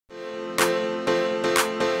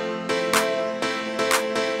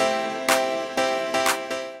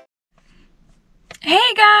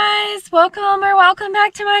welcome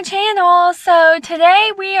back to my channel. So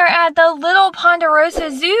today we are at the Little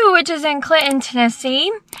Ponderosa Zoo, which is in Clinton,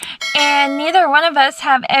 Tennessee, and neither one of us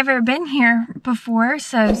have ever been here before,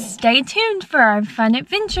 so stay tuned for our fun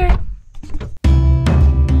adventure.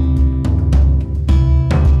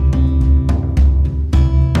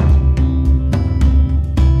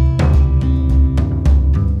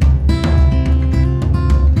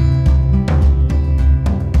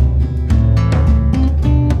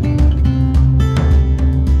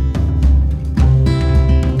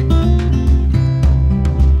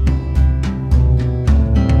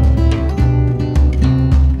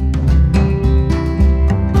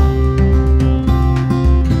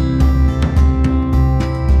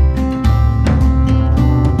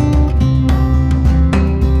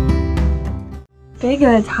 Big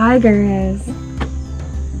the tiger is.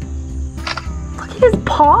 Look at his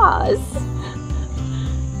paws.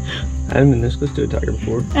 I haven't been this close to a tiger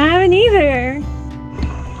before. I haven't either.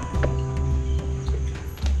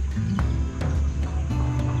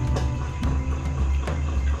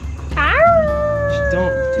 Just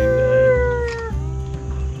don't do that.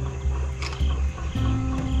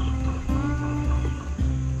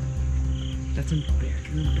 That's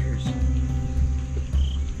embarrassing.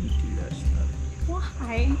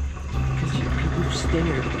 Why? Because you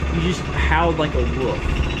stared. You just howled like a wolf.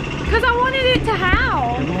 Because I wanted it to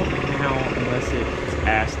howl. It won't howl unless it's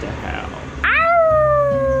asked to howl. Ow!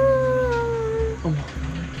 Oh my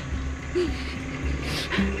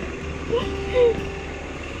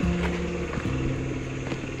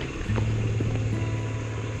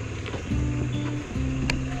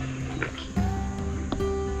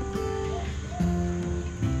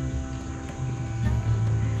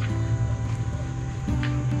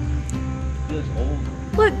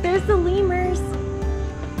Look, there's the lemurs.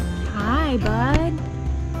 Hi, bud.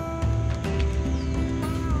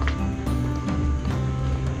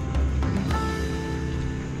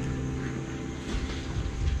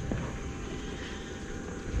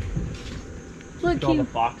 Look, all the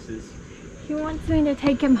foxes. he wants me to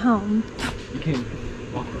take him home. You can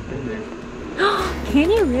walk up in there.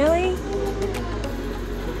 Can you really?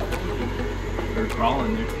 They're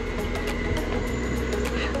crawling there.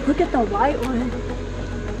 Look at the white one.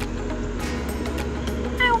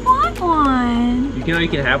 I want one. You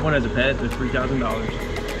can have one as a pet. They're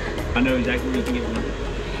 $3,000. I know exactly where you can get one.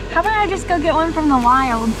 How about I just go get one from the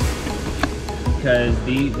wild? Because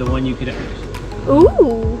the one you could have.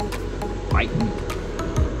 Ooh. Fighting.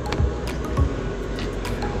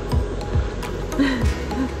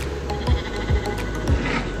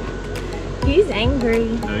 He's angry.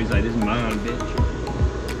 No, he's like, this is mine, bitch.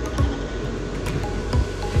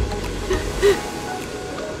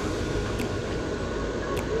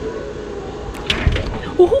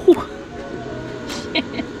 Oh,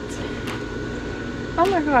 shit. Oh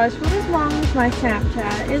my gosh, what is wrong with my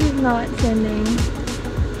Snapchat? It is not sending.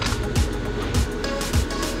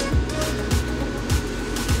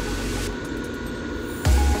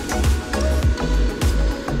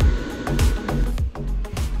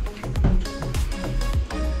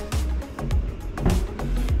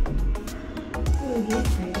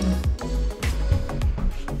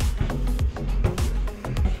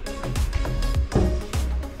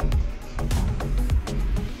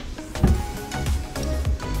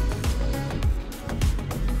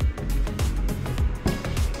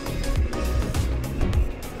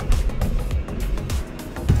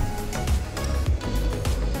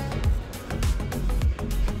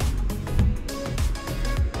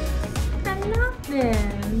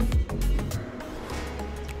 Them.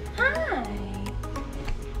 Hi.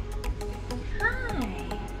 Hi.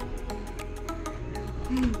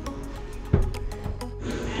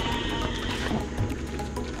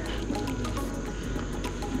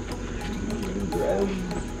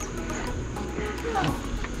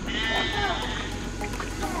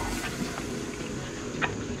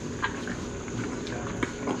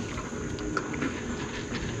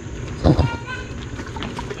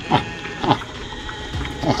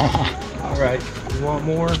 Alright, you want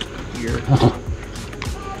more? Here.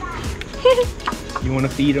 You want to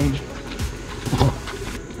feed them?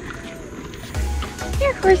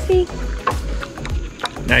 Here, horsey.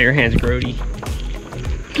 Now your hand's grody.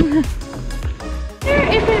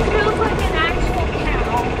 If it feels like an actual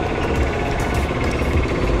cow.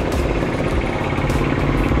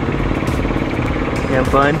 You have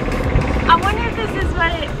fun? I wonder if this is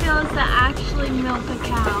what it feels to actually milk a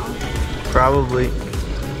cow. Probably.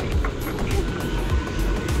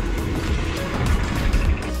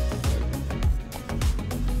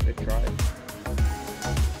 They tried.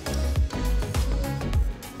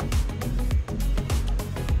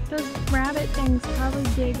 Those 4-foot things probably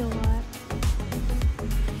dig a lot.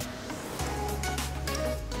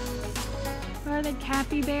 What are they,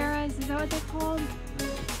 capybaras? Is that what they're called?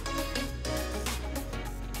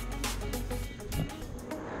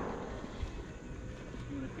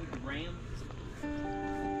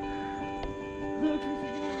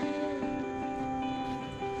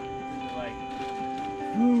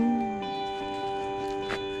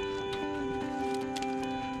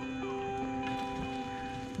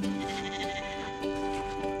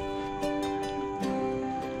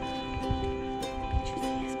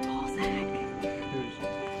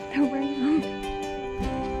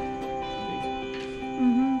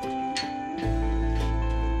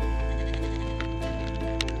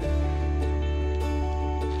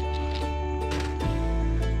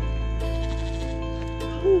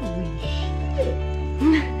 Holy shit!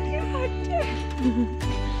 Holy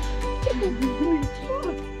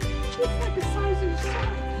fuck! It's like the size of your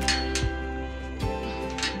sock.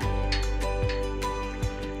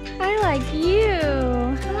 I like you.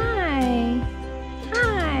 Hi.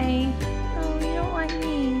 Hi. Oh, you don't like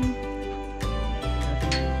me.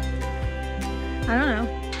 I don't know.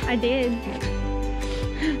 I did.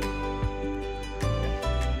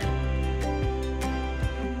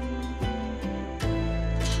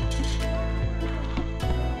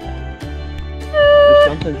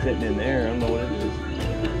 Something's sitting in there. I don't know what it is.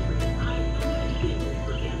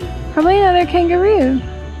 Probably another kangaroo.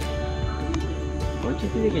 Don't you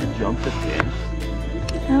think they can jump the fence?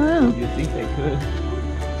 I don't know. You think they could?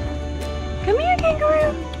 Come here,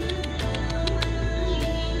 kangaroo.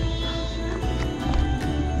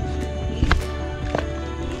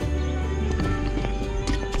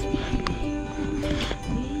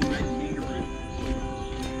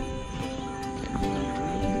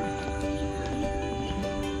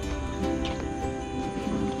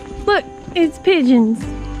 Look, it's pigeons,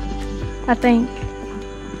 I think.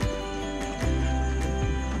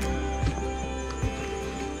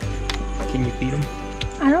 Can you feed them?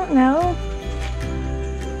 I don't know.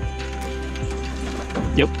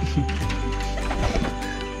 Yep.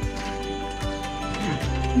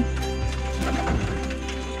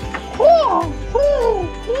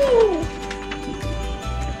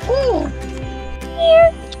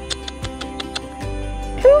 Here.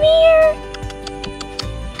 Come here.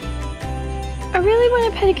 I really want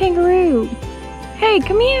to pet a kangaroo. Hey,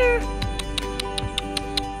 come here.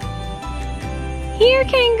 Here,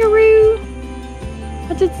 kangaroo.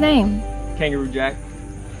 What's its name? Kangaroo Jack.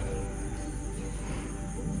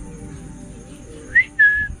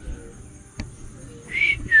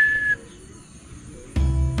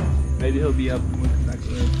 Maybe he'll be up when we come back to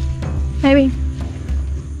him. Maybe.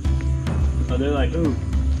 Oh, they're like, ooh,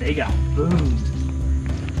 they got food.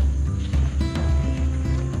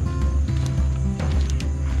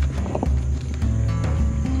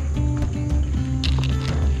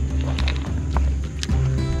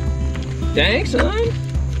 Dang, son.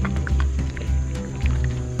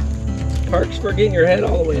 Perks for getting your head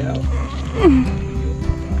all the way out.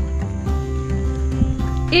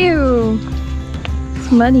 Ew. It's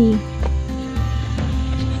muddy.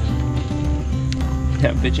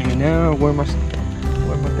 Yeah, bitching me now. Where are my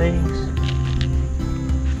things?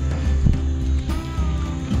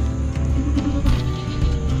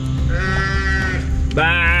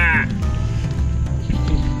 Bah!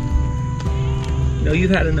 No,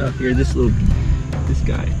 you've had enough here. This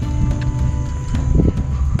guy.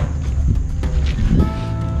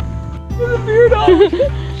 With a beard on.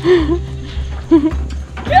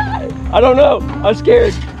 I don't know. I'm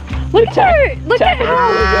scared. Look at her! Look at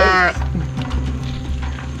her!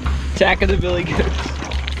 Attack of the billy goats.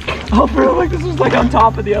 Oh, bro, like this was like on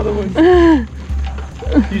top of the other one.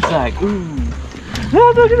 He's like, ooh.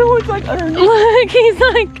 Oh, look at the one's like underneath. Look, he's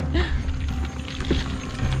like.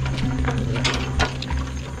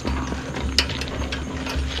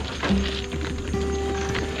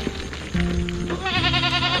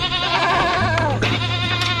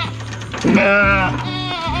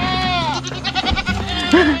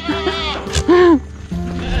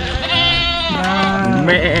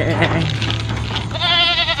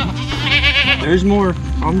 There's more.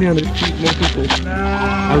 I'm down. There's more people.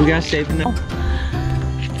 Oh, we gotta save them now.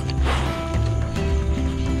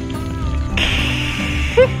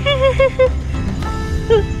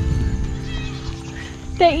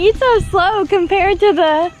 They eat so slow compared to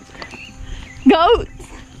the goats.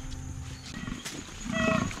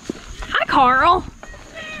 Hi, Carl.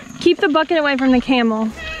 Keep the bucket away from the camel.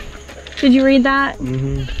 Did you read that?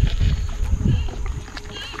 Mm-hmm.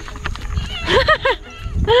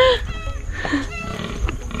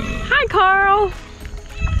 Hi, Carl.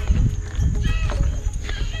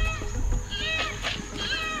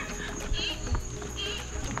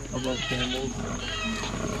 stuffed animals.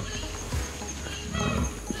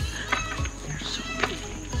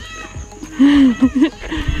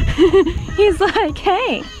 He's like,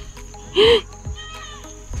 hey.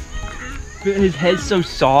 His head's so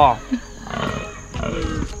soft.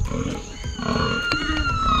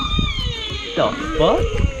 The fuck?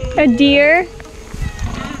 A deer.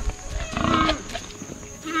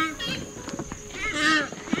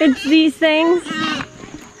 It's these things.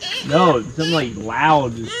 No, it's something like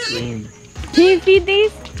loud just scream. Can you feed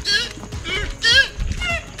these?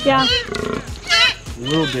 Yeah. A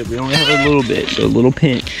little bit, we only have a little bit, so a little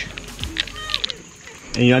pinch.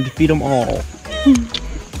 And you have to feed them all.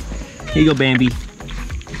 Here you go, Bambi.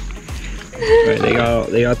 Alright,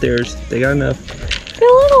 they got theirs. They got enough. The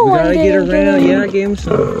little We one gotta get didn't around. get Yeah, I gave him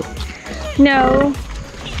some. No.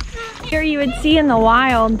 Here you would see in the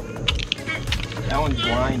wild. That one's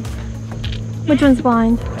blind. Which one's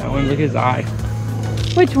blind? That one, look at his eye.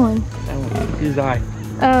 Which one? That one, look at his eye.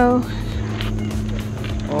 Oh.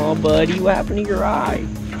 Oh, buddy, what happened to your eye?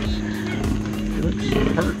 It looks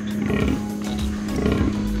hurt.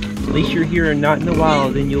 At least you're here and not in the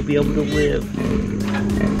wild, and you'll be able to live.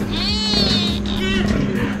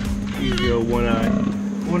 Here you go, one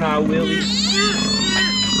eye Willie.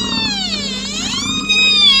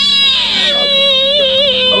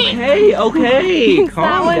 Okay, It's calm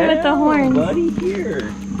that one down, with the horns. buddy,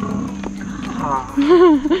 here. Ah.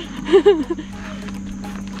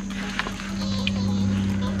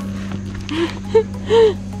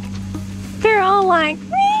 They're all like,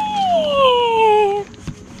 wee.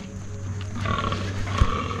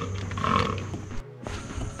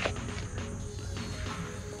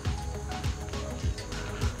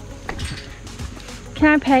 Can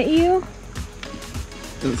I pet you?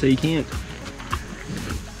 Don't say you can't.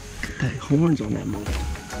 That horns on that mother.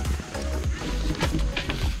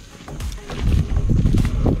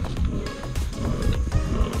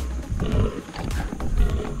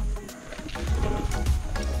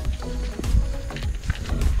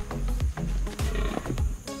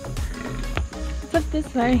 Flip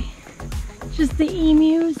this way. Just the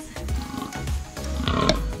emus.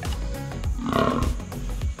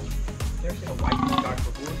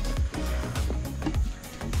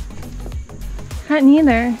 Not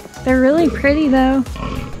neither. They're really pretty though.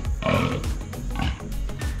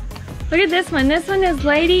 Look at this one. This one is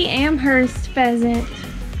Lady Amherst pheasant.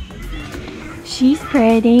 She's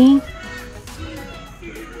pretty.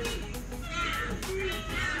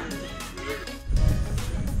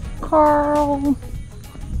 Carl.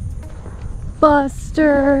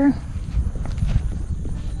 Buster.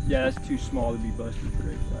 Yeah, that's too small to be Buster's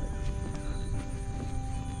great flag.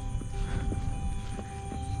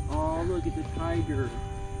 Oh, look at the tiger.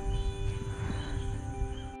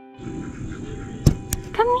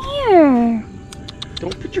 Come here.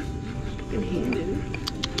 Don't put your fucking hand in it.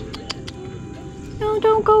 No,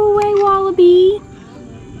 don't go away, Wallaby.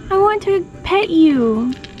 I want to pet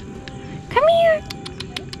you. Come here.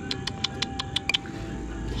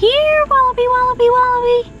 Here, Wallaby, Wallaby,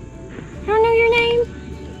 Wallaby. I don't know your name.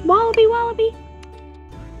 Wallaby, Wallaby.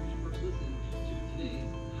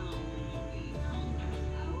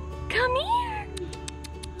 Come here.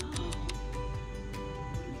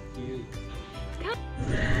 Come.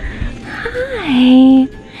 Hi.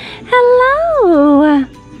 Hello.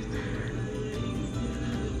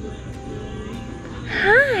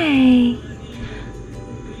 Hi.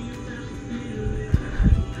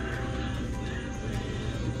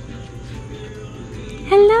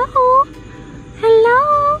 Hello. Hello.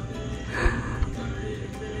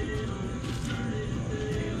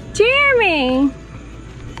 Jeremy.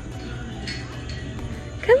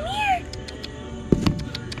 Come here.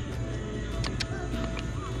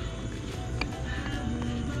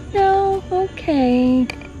 No, okay.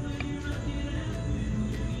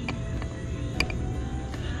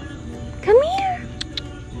 Come here.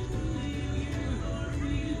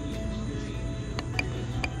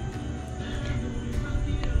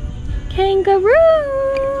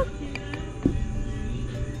 Kangaroo.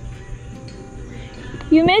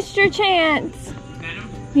 You missed your chance.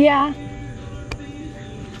 Yeah.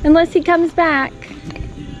 Unless he comes back.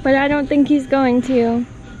 But I don't think he's going to.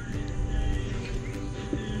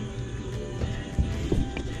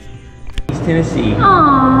 East Tennessee.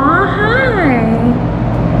 Aw, hi.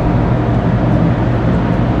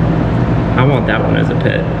 I want that one as a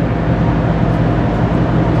pet.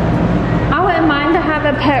 I wouldn't mind to have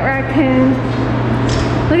a pet raccoon.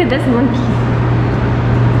 Look at this monkey.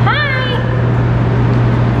 Hi.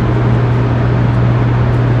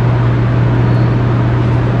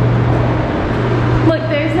 Look,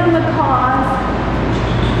 there's no macaws.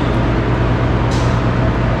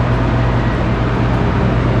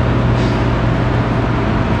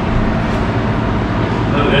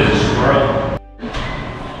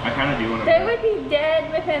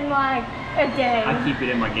 A day. I keep it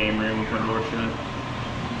in my game room with my door shut.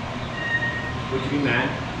 Would you be mad?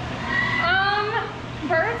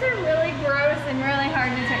 Birds are really gross and really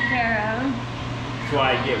hard to take care of. That's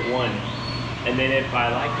why I get one. And then if I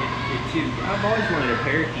like it, get two. I've always wanted a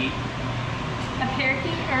parakeet. A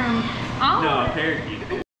parakeet? No, a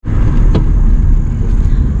parakeet.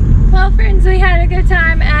 Well, friends, we had a good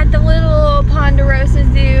time at the Little Ponderosa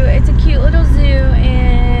Zoo. It's a cute little zoo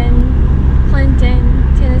in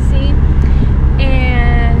Clinton, Tennessee.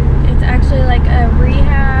 And it's actually like a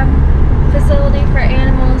rehab facility for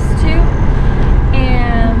animals too.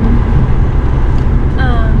 And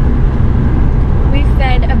we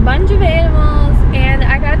fed a bunch of animals, and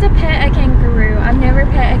I got to pet a kangaroo. I've never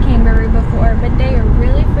pet a kangaroo before, but they are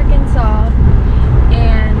really freaking soft.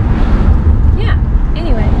 And yeah,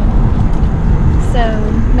 anyway, so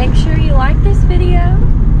make sure you like this video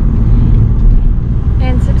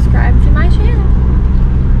and subscribe to my channel.